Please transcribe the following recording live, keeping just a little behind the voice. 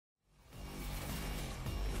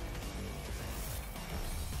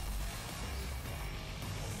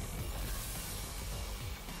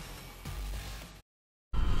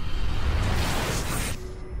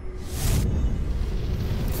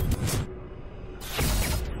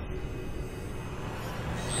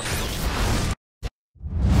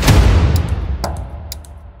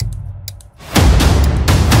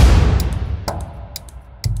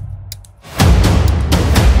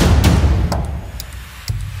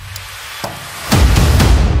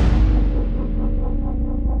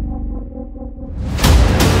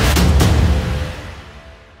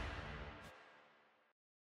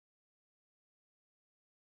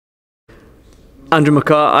Andrew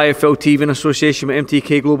McCART, IFL TV in association with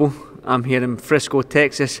MTK Global. I'm here in Frisco,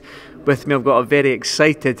 Texas. With me I've got a very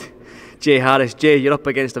excited Jay Harris. Jay, you're up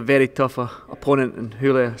against a very tough opponent in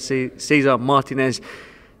JULIO, CESAR Martinez.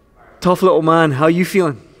 Tough little man, how are you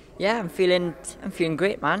feeling? Yeah, I'm feeling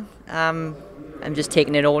great, man. I'm just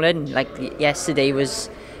taking it all in. Like yesterday was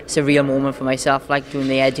a surreal moment for myself, like doing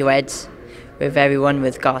the head-to-heads with everyone,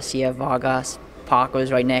 with Garcia, Vargas, Parker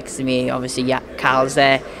was right next to me, obviously Cal's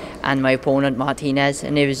there, and my opponent Martinez,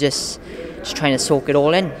 and it was just trying to soak it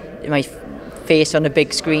all in. My face on the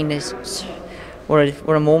big screen is what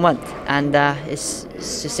a moment, and it's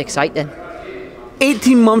just exciting.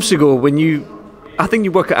 18 months ago, when I think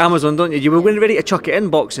you work at Amazon, don't you? You were ready to chuck it in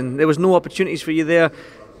boxing. There was no opportunities for you there.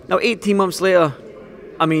 Now 18 months later,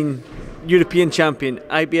 I mean, European champion,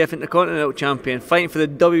 IBF Intercontinental champion, fighting for the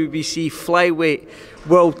WBC flyweight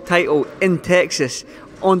world title in Texas,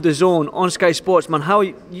 on the Zone, on Sky Sports. Man, how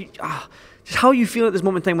are you feeling at this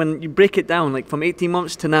moment in time when you break it down, like from 18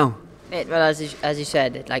 months to now? Well, as you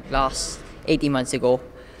said, like last 18 months ago,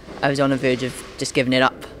 I was on the verge of just giving it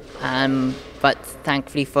up. But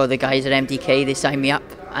thankfully for the guys at MTK, they signed me up,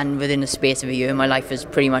 and within the space of a year, my life has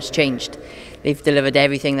pretty much changed. They've delivered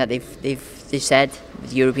everything that they've said.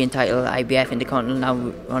 With the European title, IBF Intercontinental, now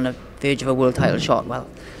we're on the verge of a world title shot. Well,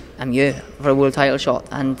 I'm here for a world title shot,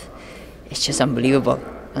 and it's just unbelievable.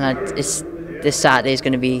 And this Saturday is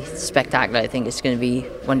going to be spectacular. I think it's going to be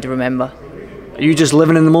one to remember. Are you just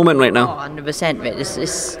living in the moment right now? Oh, 100%, mate. It's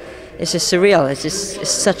just surreal. It's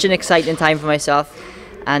such an exciting time for myself,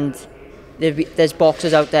 and there's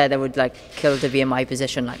boxers out there that would like kill to be in my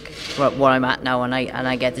position, like where I'm at now, and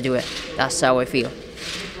I get to do it. That's how I feel.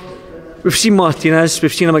 We've seen Martinez,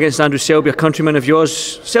 we've seen him against Andrew Selby, a countryman of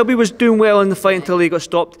yours. Selby was doing well in the fight until he got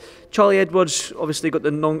stopped. Charlie Edwards obviously got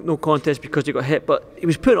the no contest because he got hit, but he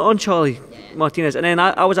was putting on Charlie Martinez. And then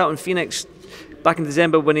I was out in Phoenix back in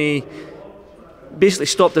December when he basically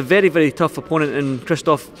stopped a very, very tough opponent in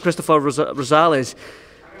Christopher Rosales.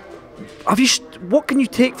 What can you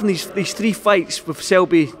take from these three fights with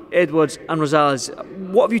Selby, Edwards and Rosales?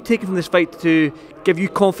 What have you taken from this fight to give you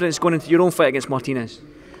confidence going into your own fight against Martinez?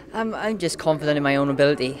 I'm just confident in my own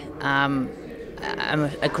ability. I'm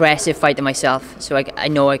an aggressive fighter myself, so I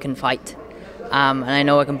know I can fight, and I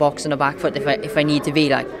know I can box on the back foot if I need to be.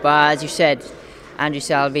 But as you said, Andrew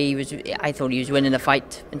Selby, I thought he was winning the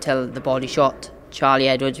fight until the body shot. Charlie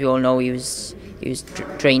Edwards, we all know he was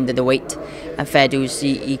trained at the weight, and Fedus,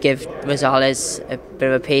 he gave Rosales a bit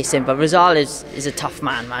of a pacing, but Rosales is a tough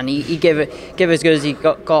man. He gave as good as he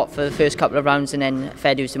got for the first couple of rounds, and then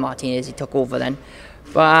Fedus and Martinez, he took over then.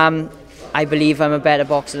 But I believe I'm a better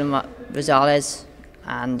boxer than Rosales,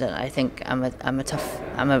 and I think I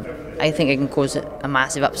think I can cause a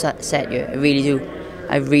massive upset here. I really do.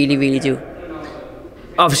 I really, really do.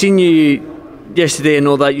 I've seen you yesterday and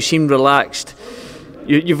all that. You seem relaxed.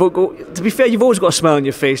 To be fair, you've always got a smile on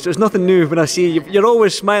your face. There's nothing new when I see you. You're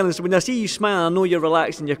always smiling. So when I see you smile, I know you're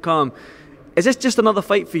relaxed and you're calm. Is this just another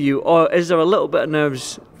fight for you, or is there a little bit of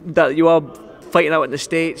nerves that you are fighting out in the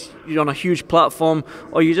States? You're on a huge platform,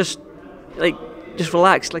 or you just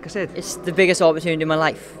relaxed, like I said? It's the biggest opportunity in my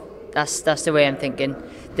life. That's the way I'm thinking.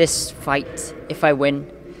 This fight, if I win,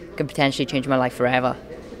 can potentially change my life forever.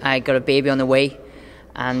 I got a baby on the way,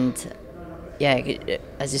 and yeah,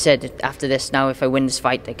 as I said, after this now, if I win this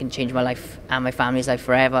fight, I can change my life and my family's life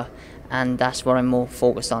forever. And that's what I'm more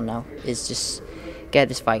focused on now, is just get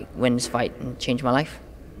this fight, win this fight, and change my life.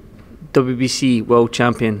 WBC World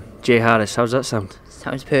Champion, Jay Harris, how's that sound?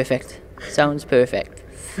 Sounds perfect. Sounds perfect.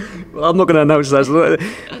 Well, I'm not going to announce that.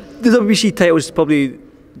 The WBC title is probably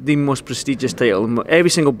the most prestigious title. Every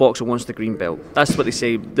single boxer wants the green belt. That's what they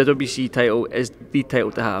say. The WBC title is the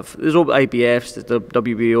title to have. There's all the IBFs, there's the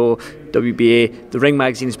WBO, WBA. The Ring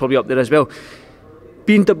magazine is probably up there as well.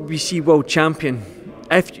 Being WBC World Champion,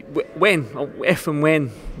 if and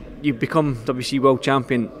when you become WBC World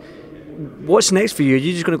Champion, what's next for you? Are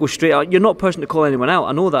you just going to go straight out? You're not a person to call anyone out.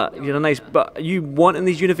 I know that. But are you wanting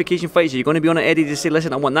these unification fights? Are you going to be on it, Eddie, to say,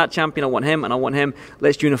 listen, I want that champion, I want him, and I want him.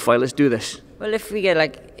 Let's unify. Let's do this. Well, if we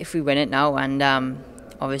win it now, and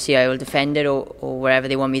obviously I will defend it or wherever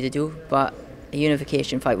they want me to do. But a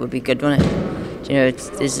unification fight would be good, wouldn't it? You know,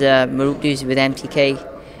 there's Marutu's with MTK.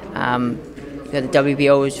 You got the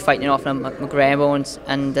WBO who's fighting off McGregor,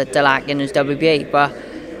 and the Delakin who's WBA. But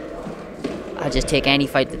I'll just take any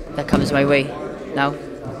fight that comes my way now.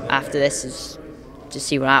 After this, is just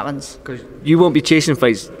see what happens. Because you won't be chasing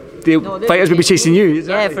fights. Fighters will be chasing you.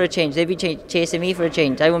 Exactly. Yeah, for a change. They'd be chasing me for a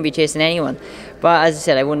change. I won't be chasing anyone. But as I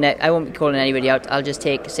said, I won't be calling anybody out. I'll just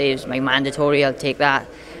say it's my mandatory. I'll take that.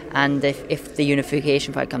 And if the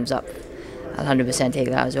unification fight comes up, I'll 100% take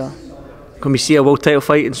that as well. Can we see a world title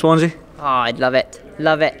fight in Swansea? Oh, I'd love it.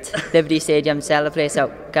 Love it. Liberty Stadium, sell the place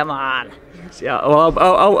out. Come on. Yeah,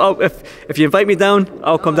 well, if you invite me down,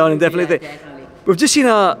 I'll come down and definitely. Definitely. We've just seen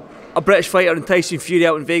a British fighter in Tyson Fury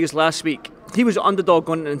out in Vegas last week. He was an underdog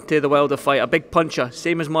going into the Wilder fight, a big puncher,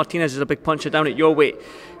 same as Martinez is a big puncher down at your weight.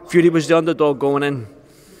 Fury was the underdog going in.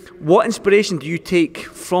 What inspiration do you take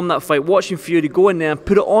from that fight, watching Fury go in there and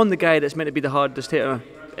put it on the guy that's meant to be the hardest hitter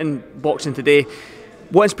in boxing today?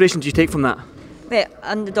 What inspiration do you take from that? Mate,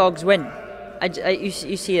 underdogs win. You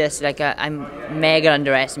see this, like I'm mega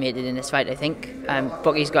underestimated in this fight, I think.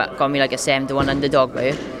 Bucky's got me like a 7-1 underdog by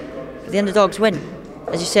you. But the underdogs win.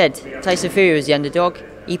 As you said, Tyson Fury was the underdog.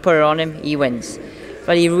 He put it on him, he wins.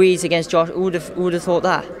 But Ruiz against Josh, who would have thought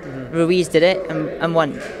that? Ruiz did it and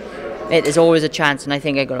won. Mate, there's always a chance, and I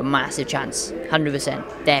think I got a massive chance.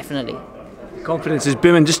 100%, definitely. Confidence is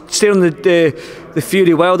booming. Just stay on the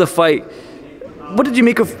Fury Wilder fight. What did you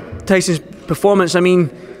make of Tyson's performance? I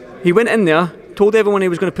mean, he went in there, told everyone he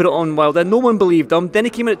was going to put it on Wilder. No one believed him. Then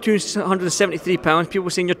he came in at 273 pounds. People were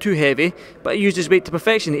saying you're too heavy, but he used his weight to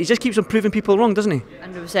perfection. He just keeps on proving people wrong, doesn't he?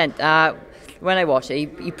 100%. When I watched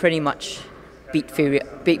it, he pretty much beat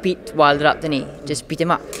Wilder up, didn't he? Just beat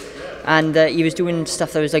him up. And he was doing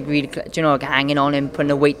stuff that was like really, like hanging on him,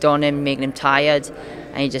 putting a weight on him, making him tired,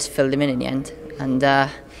 and he just filled him in the end. And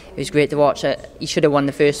it was great to watch. He should have won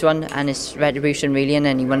the first one, and it's retribution really, and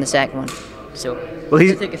then he won the second one. So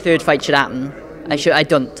I think a third fight should happen. I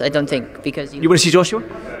don't think, because you want to see Joshua?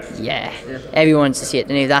 Yeah, everyone wants to see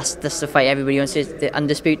it. That's the fight everybody wants to see. The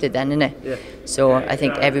undisputed, then, isn't it? Yeah. So I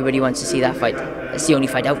think everybody wants to see that fight. It's the only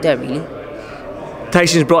fight out there, really.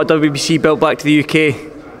 Tyson's brought a WBC belt back to the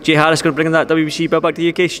UK. Jay Harris going to bring that WBC belt back to the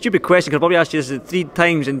UK. Stupid question. I've probably asked you this 3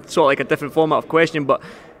 times in sort of like a different format of question, but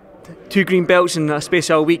 2 green belts in a space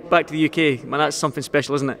of a week back to the UK, man, that's something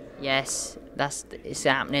special, isn't it? Yes, it's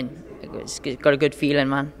happening. It's got a good feeling,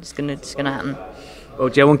 man. It's gonna happen. Well,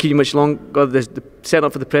 Jay, I won't keep you much longer. There's the setting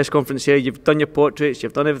up for the press conference here. You've done your portraits.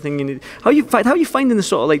 You've done everything you need. How are you finding the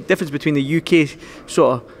sort of like difference between the UK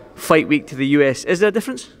sort of fight week to the US? Is there a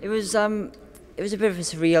difference? It was a bit of a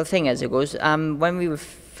surreal thing as it goes. When we were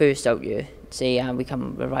first out here, say we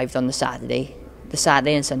arrived on the Saturday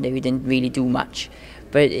and Sunday we didn't really do much,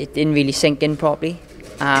 but it didn't really sink in properly.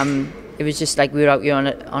 It was just like we were out here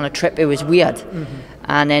on a trip. It was weird.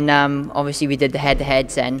 And then obviously we did the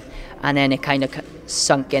head-to-heads then, and then it kind of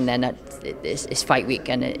sunk in then it's fight week,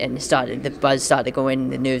 and the buzz started going,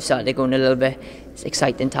 the nerves started going a little bit. It's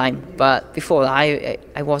exciting time. But before that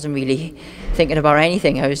I wasn't really thinking about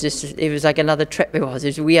anything. It was like another trip. It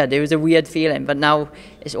was weird. It was a weird feeling. But now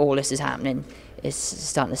all this is happening. It's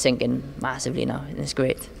starting to sink in massively now, and it's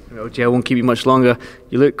great. Well, Jay, I won't keep you much longer.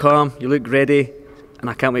 You look calm, you look ready, and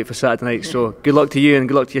I can't wait for Saturday night. So good luck to you and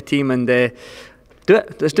good luck to your team, and do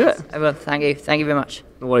it. Let's do it. I will. Thank you. Thank you very much.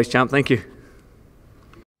 No worries, champ. Thank you.